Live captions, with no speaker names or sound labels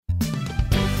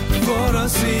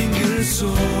single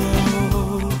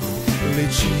soul,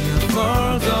 reaching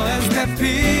further and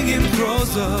stepping in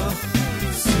closer.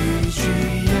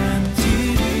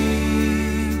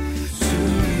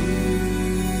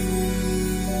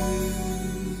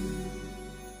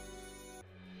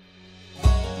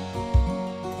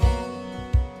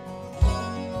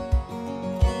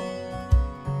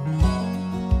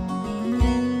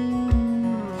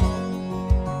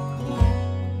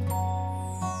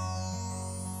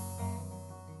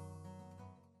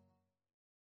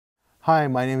 Hi,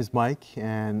 my name is Mike,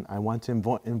 and I want to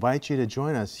invite you to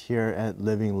join us here at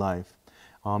Living Life.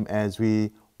 As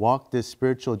we walk this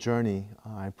spiritual journey,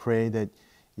 I pray that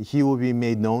He will be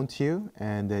made known to you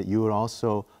and that you would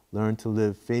also learn to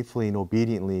live faithfully and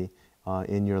obediently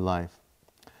in your life.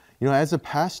 You know, as a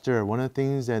pastor, one of the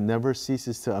things that never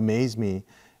ceases to amaze me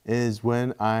is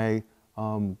when I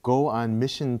go on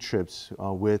mission trips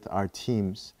with our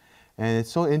teams. And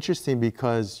it's so interesting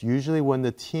because usually when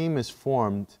the team is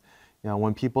formed, you know,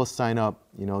 when people sign up,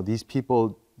 you know, these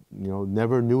people, you know,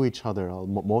 never knew each other.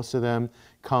 Most of them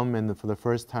come and for the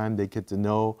first time they get to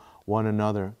know one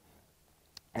another.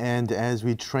 And as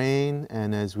we train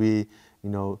and as we,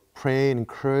 you know, pray and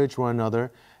encourage one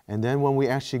another, and then when we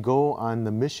actually go on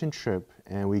the mission trip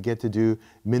and we get to do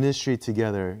ministry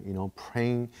together, you know,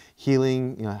 praying,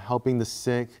 healing, you know, helping the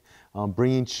sick,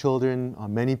 bringing children,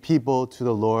 many people to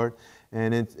the Lord.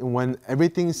 And when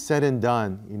everything's said and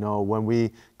done, you know, when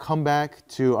we come back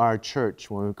to our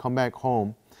church, when we come back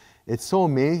home, it's so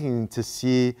amazing to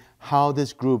see how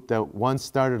this group that once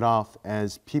started off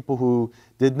as people who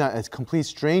did not, as complete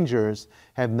strangers,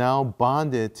 have now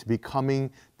bonded to becoming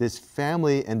this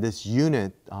family and this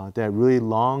unit that really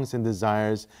longs and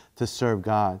desires to serve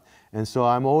God. And so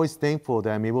I'm always thankful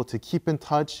that I'm able to keep in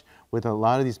touch with a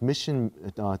lot of these mission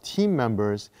team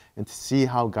members and to see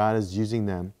how God is using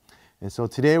them. And so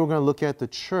today we're going to look at the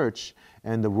church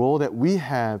and the role that we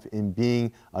have in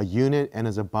being a unit and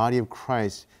as a body of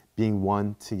Christ being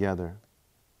one together.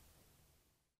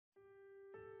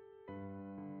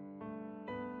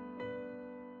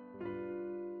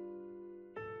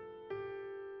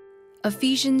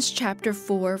 Ephesians chapter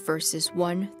 4, verses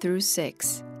 1 through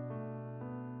 6.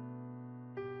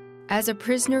 As a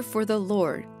prisoner for the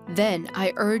Lord, then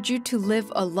I urge you to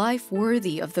live a life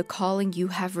worthy of the calling you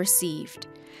have received.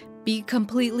 Be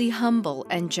completely humble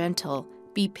and gentle.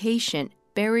 Be patient,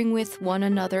 bearing with one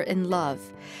another in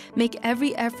love. Make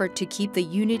every effort to keep the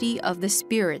unity of the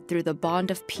Spirit through the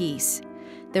bond of peace.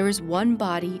 There is one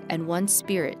body and one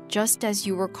Spirit, just as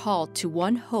you were called to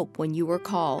one hope when you were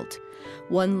called.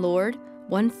 One Lord,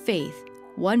 one faith,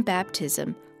 one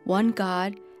baptism, one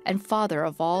God and Father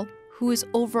of all, who is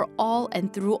over all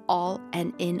and through all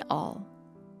and in all.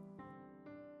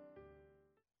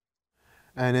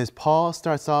 And as Paul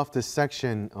starts off this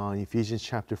section on Ephesians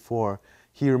chapter 4,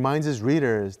 he reminds his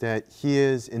readers that he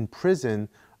is in prison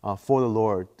for the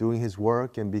Lord, doing his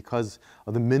work, and because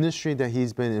of the ministry that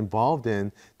he's been involved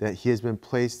in, that he has been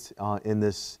placed in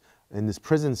this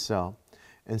prison cell.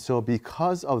 And so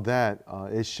because of that,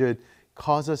 it should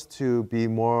cause us to be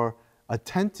more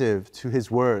attentive to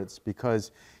his words,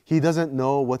 because he doesn't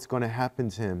know what's going to happen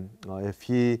to him, if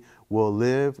he will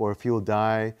live or if he will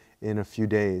die in a few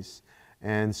days.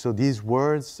 And so these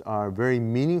words are very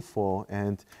meaningful,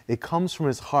 and it comes from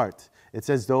his heart.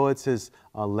 It's as though it's his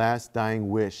last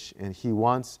dying wish, and he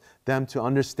wants them to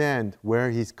understand where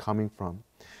he's coming from.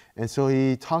 And so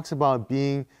he talks about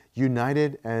being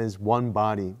united as one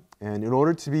body. And in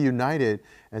order to be united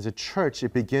as a church,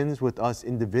 it begins with us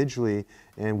individually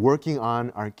and working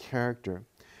on our character.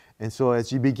 And so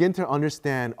as you begin to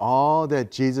understand all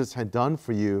that Jesus had done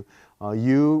for you,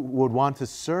 you would want to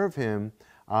serve him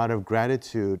out of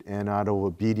gratitude and out of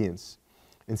obedience.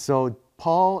 And so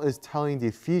Paul is telling the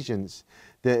Ephesians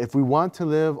that if we want to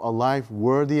live a life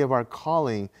worthy of our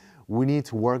calling, we need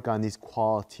to work on these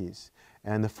qualities.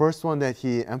 And the first one that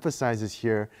he emphasizes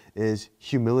here is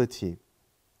humility.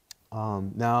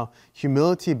 Now,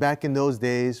 humility back in those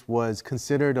days was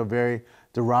considered a very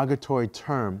derogatory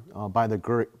term by the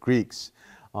Greeks.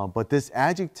 But this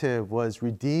adjective was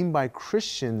redeemed by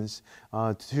Christians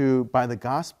by the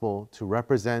gospel to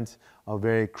represent a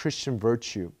very Christian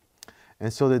virtue.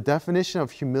 And so the definition of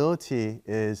humility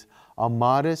is a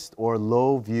modest or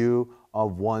low view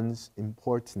of one's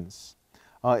importance.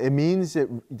 It means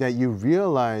that you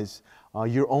realize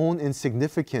your own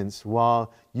insignificance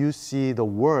while you see the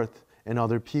worth in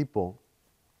other people.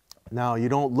 Now, you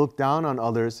don't look down on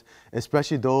others,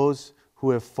 especially those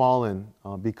who have fallen,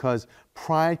 because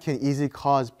pride can easily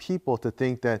cause people to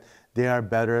think that they are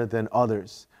better than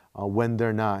others when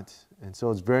they're not. And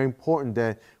so it's very important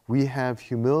that we have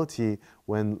humility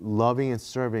when loving and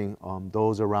serving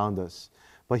those around us.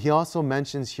 But he also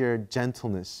mentions here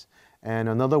gentleness. And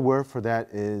another word for that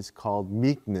is called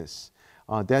meekness.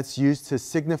 That's used to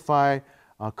signify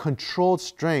controlled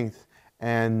strength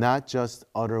and not just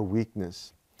utter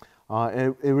weakness.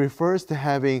 It refers to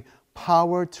having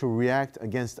power to react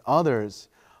against others,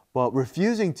 but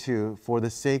refusing to for the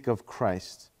sake of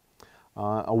Christ.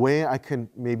 A way I can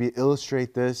maybe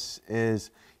illustrate this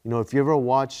is, if you ever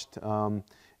watched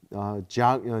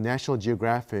National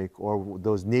Geographic or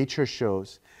those nature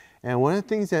shows, and one of the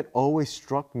things that always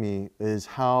struck me is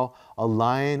how a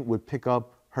lion would pick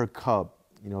up her cub.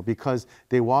 Because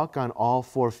they walk on all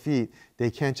 4 feet, they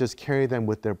can't just carry them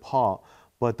with their paw.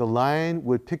 But the lion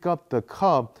would pick up the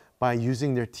cub by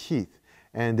using their teeth.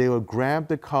 And they would grab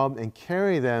the cub and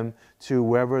carry them to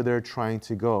wherever they're trying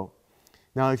to go.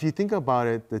 Now, if you think about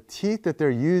it, the teeth that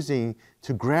they're using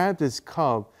to grab this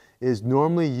cub is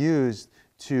normally used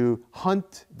to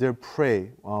hunt their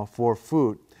prey for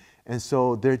food. And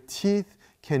so their teeth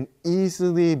can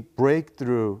easily break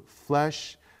through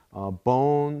flesh,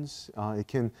 bones. It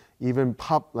can even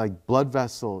pop like blood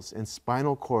vessels and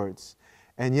spinal cords.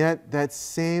 And yet that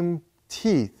same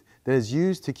teeth that is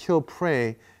used to kill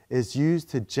prey is used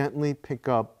to gently pick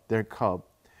up their cub.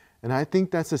 And I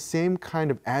think that's the same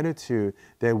kind of attitude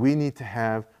that we need to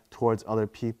have towards other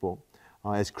people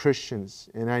as Christians.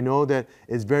 And I know that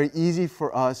it's very easy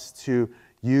for us to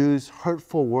use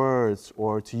hurtful words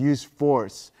or to use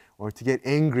force or to get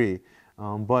angry.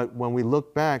 But when we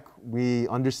look back, we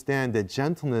understand that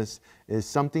gentleness is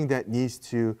something that needs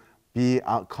to be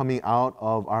coming out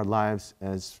of our lives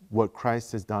as what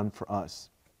Christ has done for us.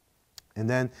 And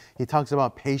then he talks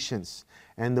about patience.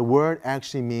 And the word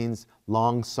actually means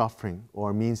long-suffering,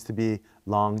 or means to be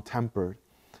long-tempered.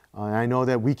 I know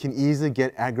that we can easily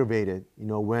get aggravated,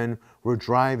 when we're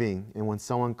driving and when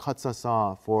someone cuts us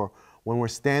off, or when we're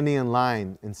standing in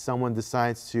line and someone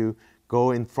decides to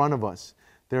go in front of us.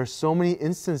 There are so many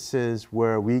instances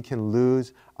where we can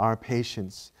lose our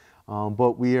patience.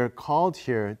 But we are called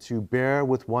here to bear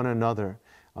with one another,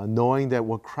 knowing that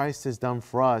what Christ has done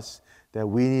for us, that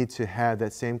we need to have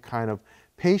that same kind of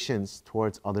patience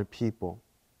towards other people.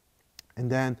 And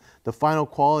then the final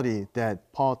quality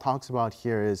that Paul talks about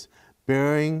here is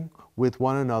bearing with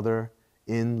one another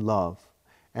in love.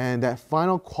 And that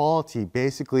final quality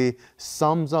basically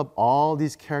sums up all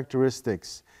these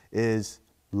characteristics is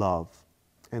love.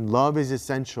 And love is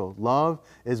essential. Love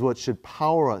is what should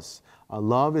power us.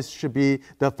 Love should be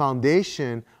the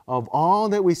foundation of all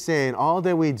that we say and all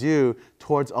that we do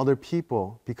towards other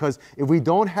people. Because if we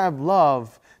don't have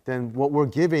love, then what we're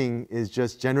giving is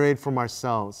just generated from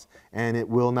ourselves, and it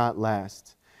will not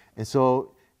last. And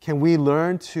so can we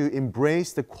learn to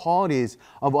embrace the qualities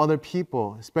of other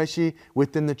people, especially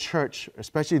within the church,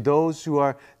 especially those who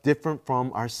are different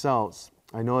from ourselves?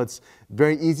 I know it's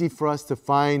very easy for us to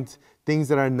find things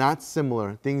that are not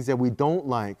similar, things that we don't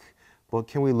like, but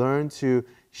can we learn to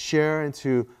share and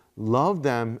to love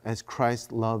them as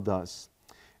Christ loved us?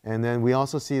 And then we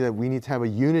also see that we need to have a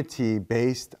unity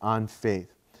based on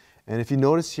faith. And if you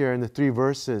notice here in the 3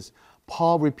 verses,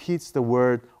 Paul repeats the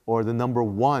word or the number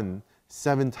 1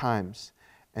 7 times.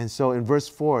 And so in verse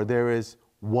 4, there is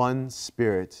one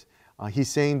Spirit. He's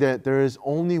saying that there is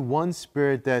only one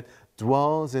Spirit that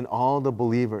dwells in all the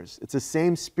believers. It's the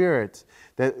same Spirit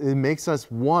that it makes us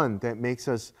one, that makes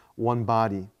us one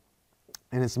body.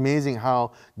 And it's amazing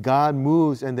how God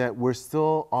moves and that we're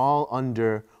still all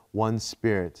under one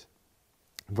Spirit.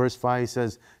 Verse 5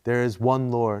 says, there is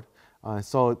one Lord.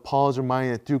 So Paul is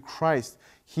reminding that through Christ,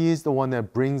 He is the one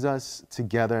that brings us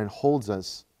together and holds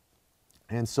us.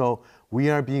 And so we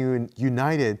are being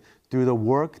united through the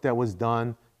work that was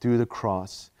done through the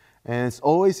cross. And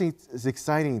it's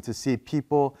exciting to see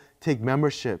people take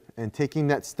membership and taking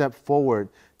that step forward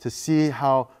to see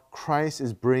how Christ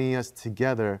is bringing us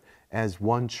together as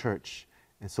one church.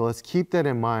 And so let's keep that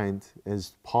in mind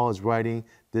as Paul is writing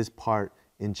this part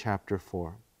in chapter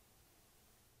 4.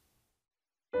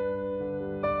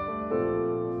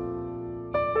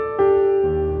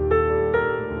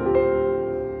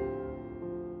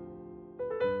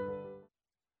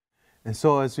 And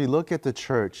so as we look at the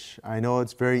church, I know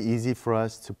it's very easy for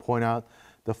us to point out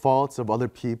the faults of other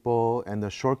people and the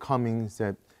shortcomings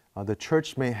that the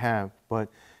church may have, but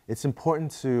it's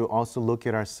important to also look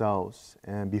at ourselves.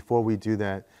 And before we do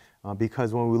that,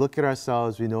 because when we look at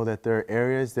ourselves, we know that there are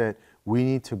areas that we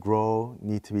need to grow,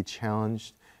 need to be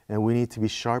challenged, and we need to be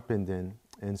sharpened in.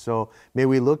 And so may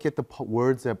we look at the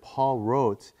words that Paul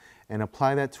wrote and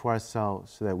apply that to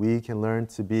ourselves so that we can learn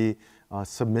to be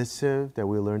submissive, that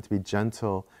we learn to be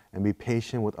gentle and be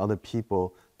patient with other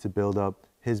people to build up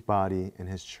His body and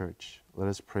His church. Let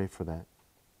us pray for that.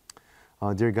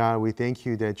 Dear God, we thank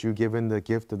you that you've given the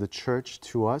gift of the church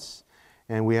to us,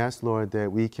 and we ask, Lord, that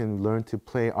we can learn to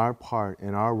play our part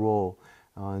and our role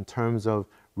in terms of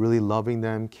really loving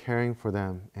them, caring for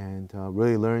them, and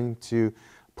really learning to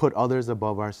put others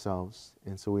above ourselves.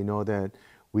 And so we know that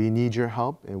we need your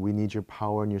help and we need your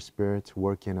power and your Spirit to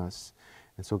work in us.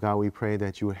 And so, God, we pray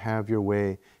that you would have your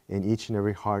way in each and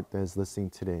every heart that is listening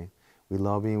today. We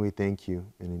love you and we thank you.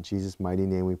 And in Jesus' mighty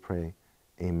name we pray.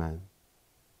 Amen.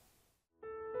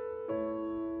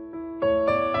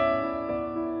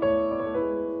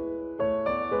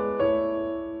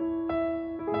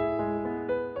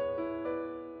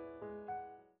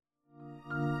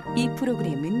 이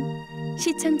프로그램은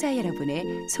시청자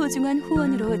여러분의 소중한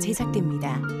후원으로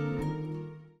제작됩니다.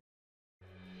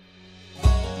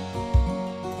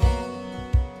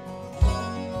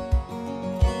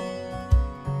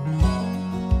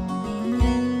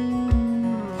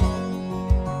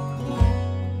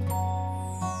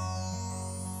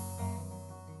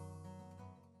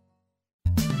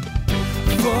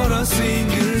 For a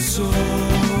single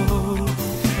soul,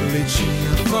 reaching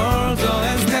further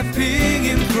and stepping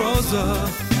in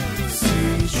closer.